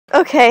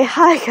Okay,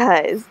 hi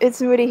guys,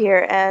 it's Moody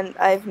here, and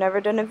I've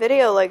never done a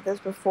video like this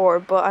before,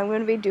 but I'm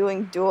going to be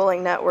doing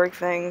dueling network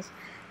things.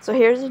 So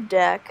here's a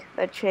deck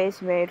that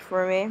Chase made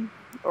for me,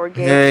 or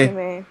gave to Hey.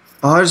 me.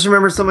 Oh, I just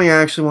remembered something I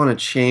actually want to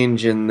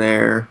change in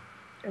there.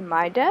 In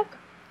my deck?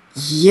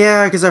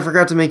 Yeah, because I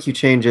forgot to make you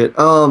change it.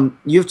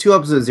 You have two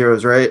opposite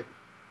zeros, right?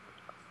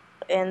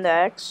 In the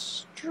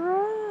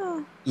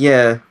extra?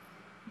 Yeah,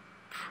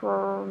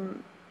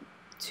 From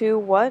to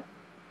what?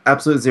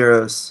 absolute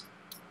zeros.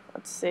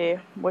 Let's see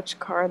which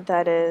card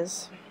that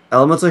is.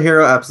 Elemental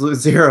hero, absolute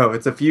zero.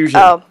 It's a fusion.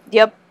 Oh,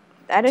 yep.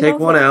 I didn't know Take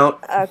if one it. out,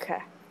 Okay.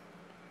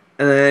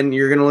 and then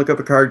you're gonna look up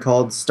a card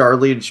called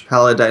Starliege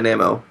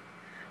Paladynamo.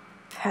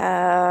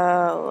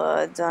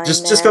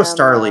 Just go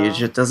Starliege.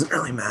 Paladynamo. It doesn't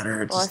really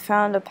matter. It Well, I just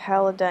found a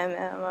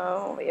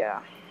Paladynamo,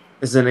 yeah.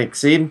 is it an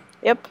exceed.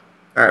 Yep.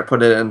 All right,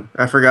 put it in.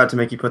 I forgot to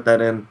make you put that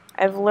in.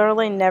 I've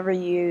literally never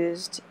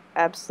used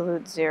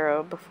Absolute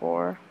Zero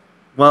before.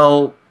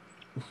 Well,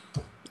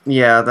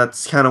 yeah,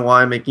 that's kind of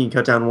why I'm making you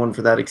cut down one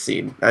for that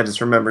exceed. I just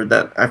remembered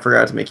that I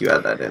forgot to make you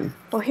add that in.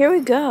 Well, here we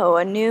go.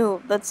 A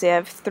new, let's see, I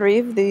have 3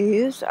 of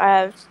these. I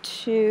have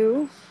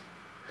 2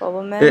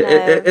 Bubblemen.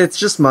 It's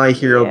just my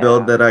hero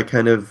build Yeah. that I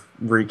kind of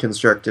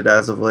reconstructed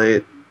as of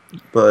late,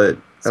 but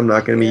I'm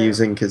not going to be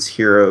using because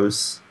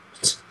heroes.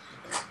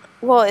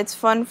 Well, it's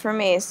fun for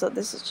me, so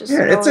this is just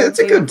Yeah, an it's a overview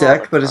good of all the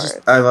deck, but it's just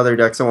cards. I have other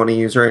decks I want to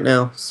use right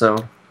now, so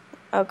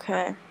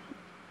Okay.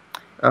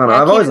 I don't know.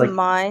 Now I've keep always in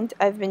mind,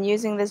 I've been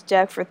using this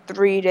deck for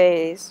 3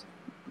 days.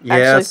 yeah,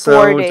 Actually, 4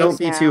 so don't days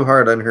be too now.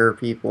 hard on her,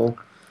 people.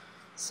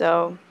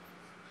 So,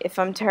 if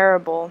I'm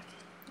terrible,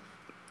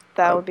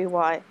 that would be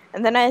why.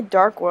 And then I had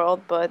Dark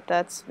World, but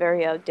that's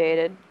very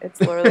outdated. It's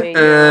literally a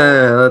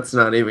year old. Let's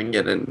not even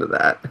get into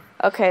that.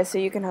 Okay, so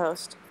you can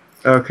host.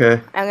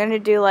 Okay. I'm gonna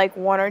do like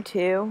 1 or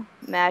 2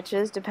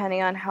 matches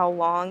depending on how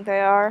long they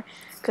are,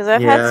 because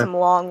I've had Yeah. some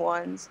long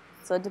ones,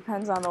 so it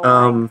depends on the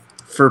length.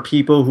 For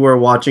people who are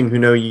watching who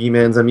know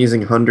Yu-Gi-Mans, I'm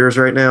using Hunders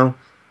right now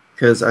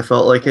because I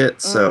felt like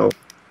it. So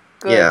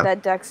Good, yeah,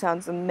 that deck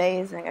sounds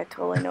amazing. I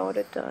totally know what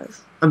it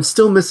does. I'm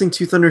still missing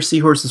two Thunder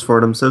Seahorses for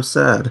it. I'm so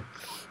sad.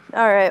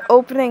 Alright,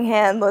 opening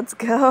hand, let's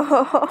go.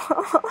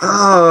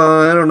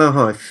 Oh, I don't know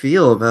how I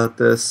feel about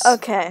this.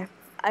 Okay,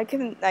 I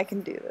can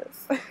do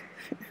this.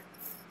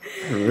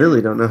 I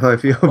really don't know how I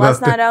feel Last about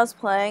this. night I was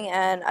playing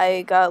and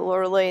I got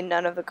literally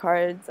none of the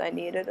cards I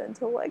needed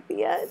until like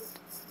the end.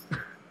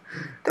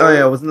 Oh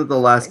yeah, wasn't it the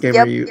last game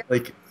where Yep. you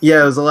like?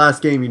 Yeah, it was the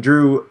last game. You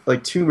drew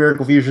like two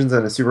Miracle Fusions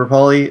and a Super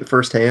Poly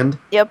first hand.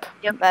 Yep,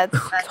 that's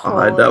God, that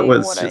totally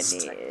was what I just.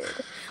 need.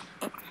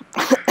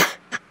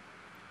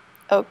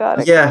 Oh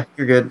god, Yeah,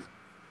 you're good.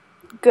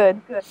 good.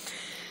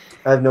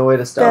 I have no way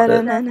to stop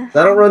it.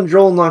 I don't run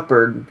Joel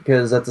Knockbird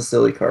because that's a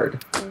silly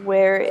card.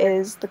 Where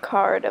is the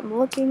card I'm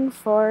looking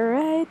for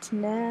right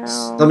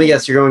now? Let me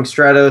guess, you're going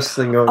Stratos,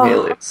 then going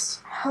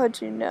Alias. How'd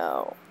you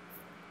know?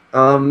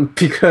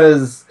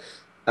 Because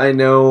I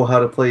know how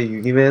to play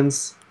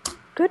Yu-Gi-Mans.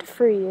 Good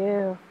for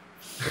you.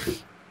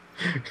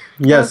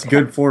 Yes, Okay.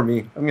 good for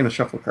me. I'm gonna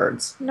shuffle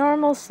cards.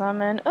 Normal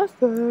summon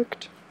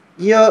effect.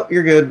 Yup,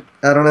 you're good.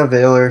 I don't have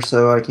Valor,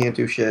 so I can't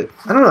do shit.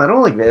 I don't know, I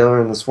don't like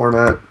Valor in this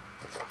format.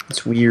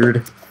 It's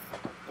weird.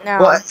 No.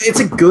 Well, it's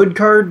a good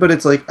card, but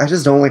it's like, I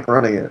just don't like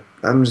running it.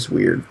 I'm just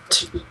weird.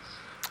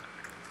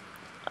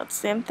 Let's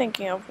see, I'm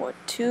thinking of what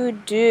to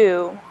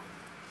do.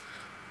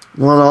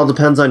 Well, it all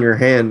depends on your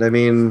hand. I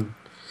mean,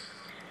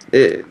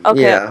 Okay,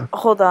 yeah.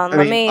 hold on. I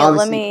Let mean, me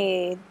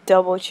obviously-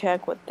 double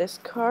check what this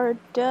card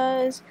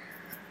does.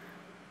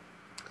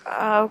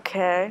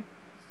 Okay.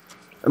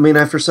 I mean,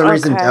 I for some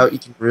reason Okay. doubt you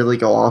can really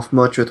go off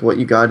much with what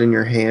you got in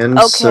your hand,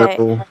 Okay.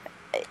 so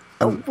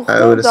I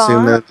would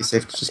assume that would be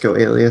safe to just go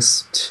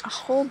Alias.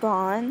 Hold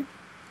on.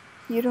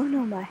 You don't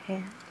know my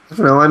hand. I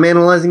don't know, I'm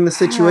analyzing the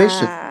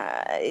situation.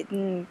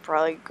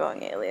 Probably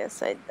going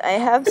Alias. I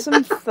have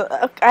some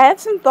I have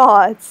some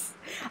thoughts.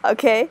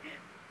 Okay?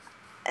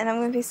 And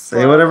I'm gonna be slow.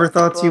 Say whatever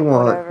thoughts you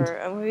want.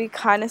 Whatever. I'm gonna be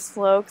kind of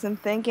slow because I'm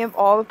thinking of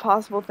all the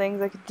possible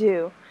things I could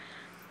do.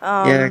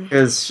 Yeah,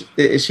 because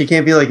she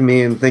can't be like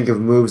me and think of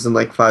moves in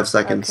like 5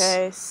 seconds.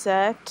 Okay,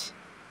 set.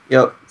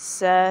 Yep.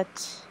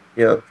 Set.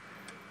 Yep.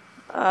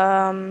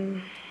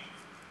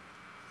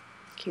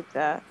 Keep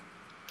that.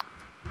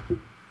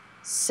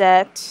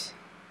 Set.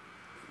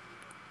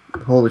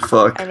 Holy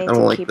fuck, I I need don't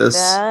to like keep this.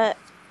 that.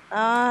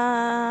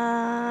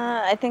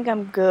 I think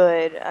I'm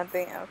good. I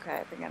think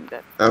I'm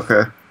good.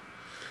 Okay.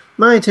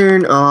 My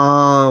turn.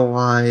 Oh,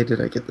 why did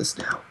I get this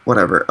now?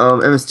 Whatever.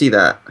 MST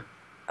that.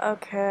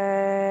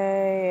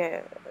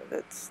 Okay.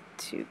 That's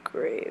too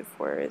grave.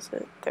 Where is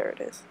it? There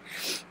it is.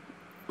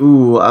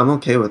 Ooh, I'm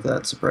okay with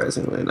that,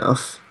 surprisingly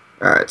enough.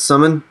 Alright,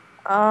 summon.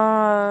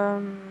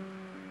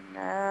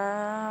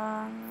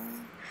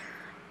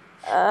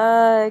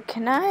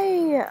 Can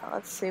I,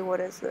 let's see, what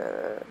is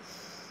this?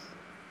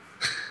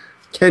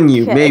 Can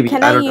you? Maybe.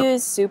 Can I I don't know.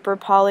 use Super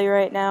Poly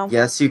right now?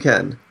 Yes, you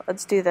can.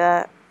 Let's do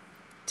that.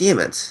 Damn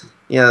it.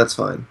 Yeah, that's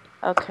fine.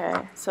 Okay,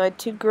 so I had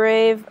 2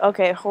 grave.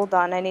 Okay, hold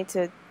on, I need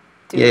to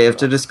do Yeah, you have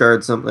to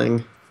discard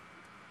something.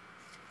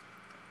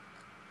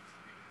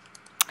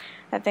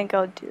 I think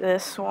I'll do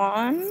this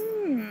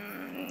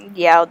one.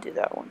 Yeah, I'll do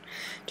that one.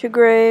 To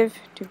grave,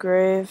 to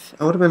grave.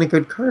 That would have been a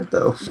good card,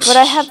 though. But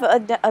I have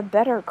a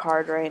better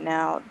card right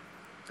now.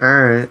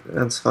 Alright,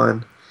 that's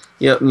fine.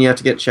 Yep, and you have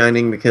to get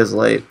Shining because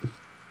late.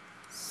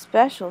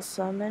 Special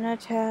summon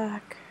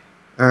attack.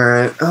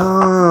 Alright.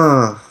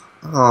 Oh.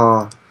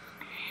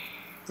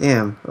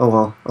 Damn. Oh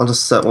well. I'll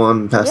just set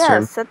one past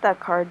turn. Yeah, set that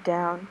card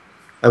down.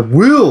 I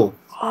will!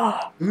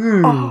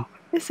 Oh,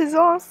 this is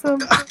awesome.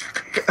 Fuck.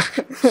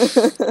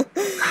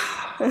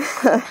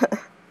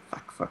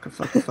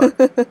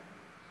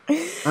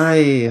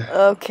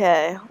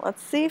 Okay,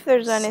 let's see if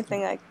there's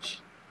anything I...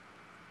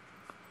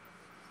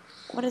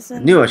 What is it? I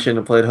knew I shouldn't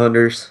have played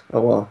Hunters.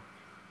 Oh well.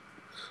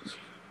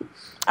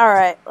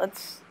 Alright,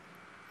 let's...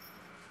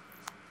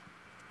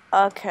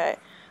 Okay.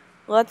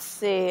 Let's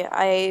see.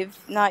 I've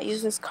not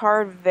used this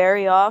card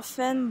very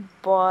often,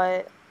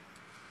 but...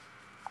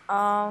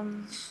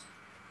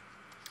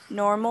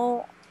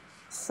 Normal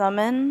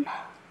summon.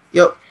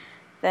 Yep.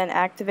 Then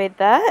activate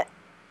that.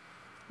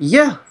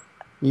 Yeah.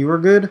 You were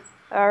good.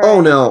 All Oh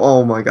right. no.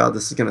 Oh my god,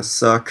 this is gonna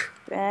suck.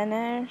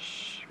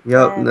 Banish.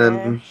 Yep, Banish. and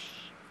then...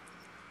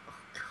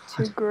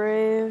 To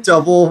grave.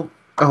 Double.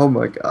 Oh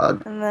my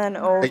god. And then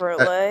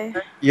overlay.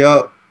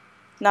 Yep.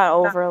 Not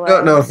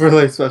overlay. No,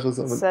 overlay special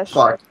summon.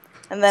 Fuck.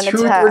 And then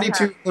attack.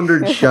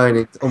 2,200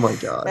 Shining. Oh my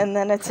god. And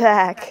then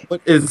attack.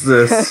 What is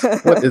this?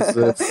 What is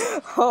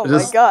this? Oh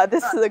my god,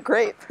 this is a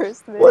great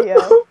first video.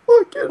 What the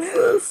fuck is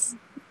this?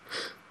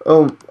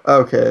 Oh,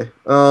 okay.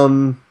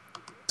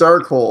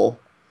 Dark Hole.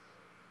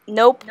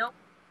 Nope.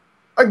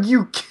 Are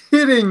you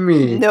kidding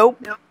me?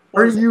 Nope.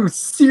 Are you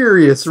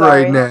serious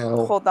right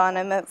now? Hold on,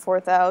 I meant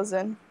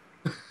 4,000.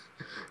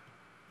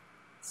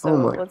 So oh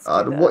my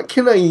god, what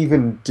can I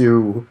even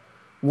do?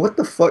 What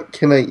the fuck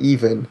can I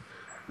even?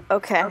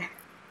 Okay.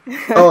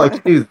 Oh, I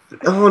can do...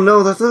 Oh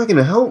no, that's not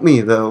gonna help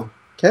me though.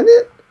 Can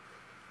it?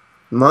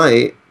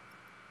 Might.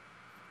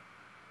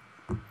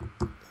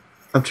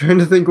 I'm trying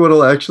to think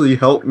what'll actually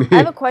help me. I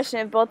have a question.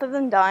 If both of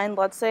them died,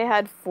 let's say I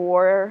had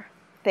 4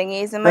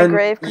 thingies in my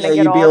grave, can I get all of them?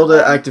 Yeah, you'd be able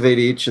to activate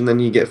each, and then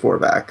you get 4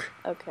 back.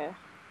 Okay.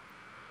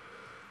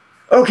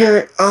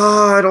 Okay,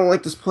 I don't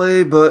like this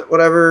play, but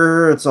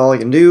whatever, it's all I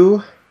can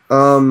do.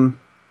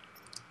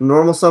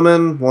 Normal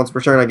summon, once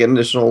per turn I get an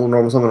additional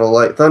normal summon of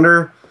Light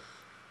Thunder.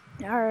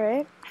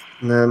 Alright.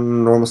 And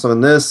then normal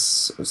summon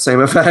this,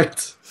 same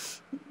effect.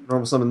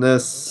 Normal summon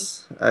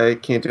this, I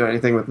can't do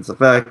anything with this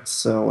effect,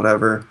 so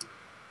whatever.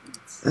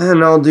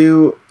 And I'll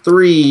do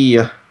 3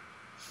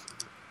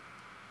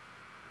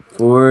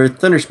 for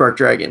Thunderspark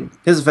Dragon.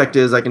 His effect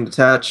is I can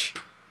detach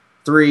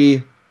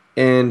 3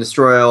 and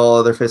destroy all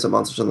other face-up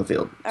monsters on the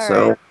field. All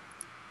so right.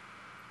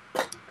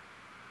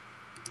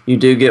 You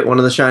do get one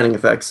of the Shining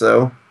effects,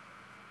 though.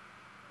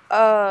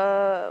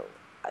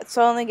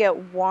 So I only get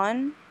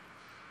 1?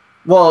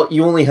 Well,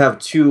 you only have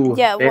 2.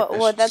 Yeah,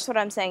 well, that's what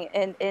I'm saying.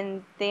 In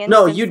the instance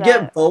no, you'd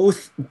get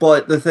both,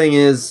 but the thing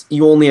is,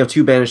 you only have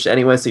 2 banished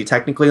anyway, so you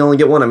technically only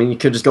get 1. I mean, you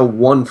could just go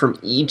 1 from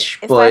each,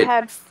 if but... I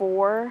had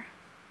 4,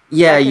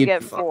 yeah, you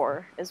get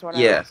 4, is what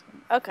I'm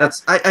asking. Okay.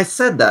 I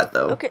said that,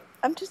 though. Okay,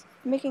 I'm just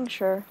making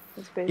sure.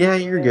 Yeah,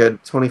 you're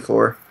good.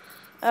 24.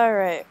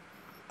 Alright.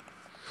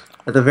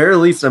 At the very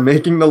least, I'm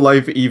making the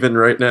life even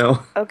right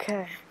now.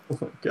 Okay. Oh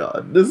my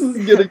god, this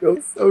is gonna go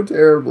so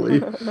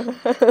terribly.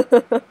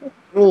 I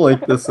don't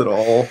like this at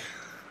all.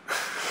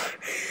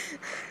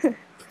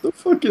 The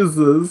fuck is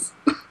this?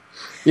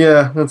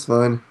 Yeah, that's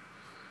fine.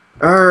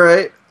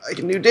 Alright, I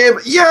can do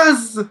damage.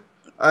 Yes!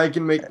 I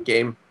can make a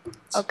game.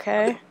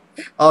 Okay.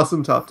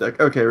 Awesome top deck.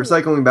 Okay,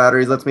 recycling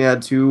batteries lets me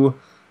add 2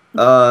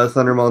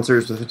 thunder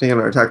monsters with 15 on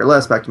our attack or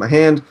less back to my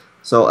hand.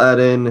 So I'll add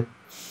in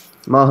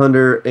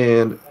Mahunder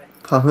and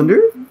Pahunder.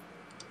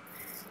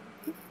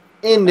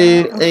 And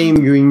then I'm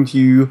going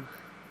to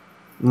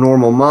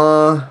normal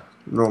Ma,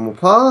 normal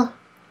Pa.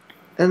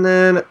 And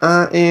then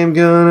I am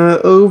gonna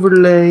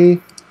overlay.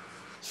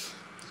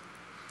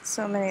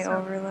 So many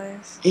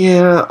overlays.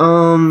 Yeah,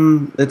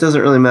 it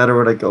doesn't really matter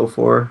what I go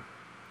for.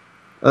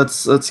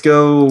 Let's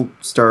go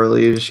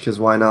Starliege, because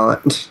why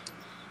not?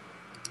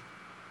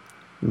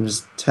 And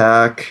just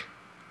attack.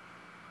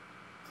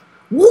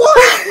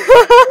 What?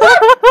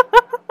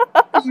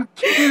 Are you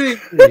kidding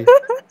me?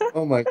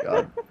 Oh my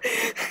god.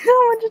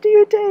 How much do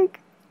you take?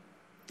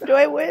 Do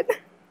I win?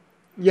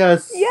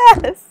 Yes.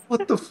 Yes.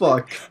 What the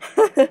fuck?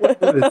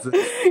 What is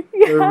this?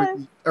 Yes.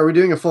 Are we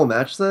doing a full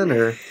match then,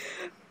 or?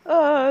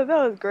 Oh,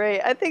 that was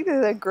great. I think this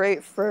is a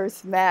great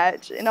first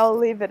match, and I'll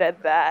leave it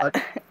at that.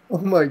 Oh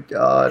my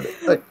god.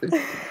 That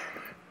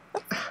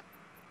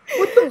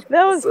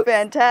was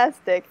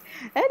fantastic.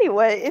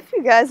 Anyway, if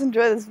you guys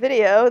enjoy this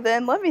video,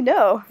 then let me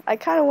know. I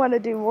kind of want to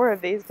do more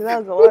of these because that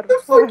was a lot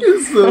of fun. What the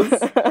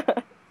fuck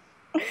is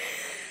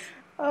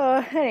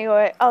this?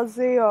 Anyway, I'll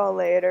see you all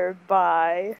later. Bye.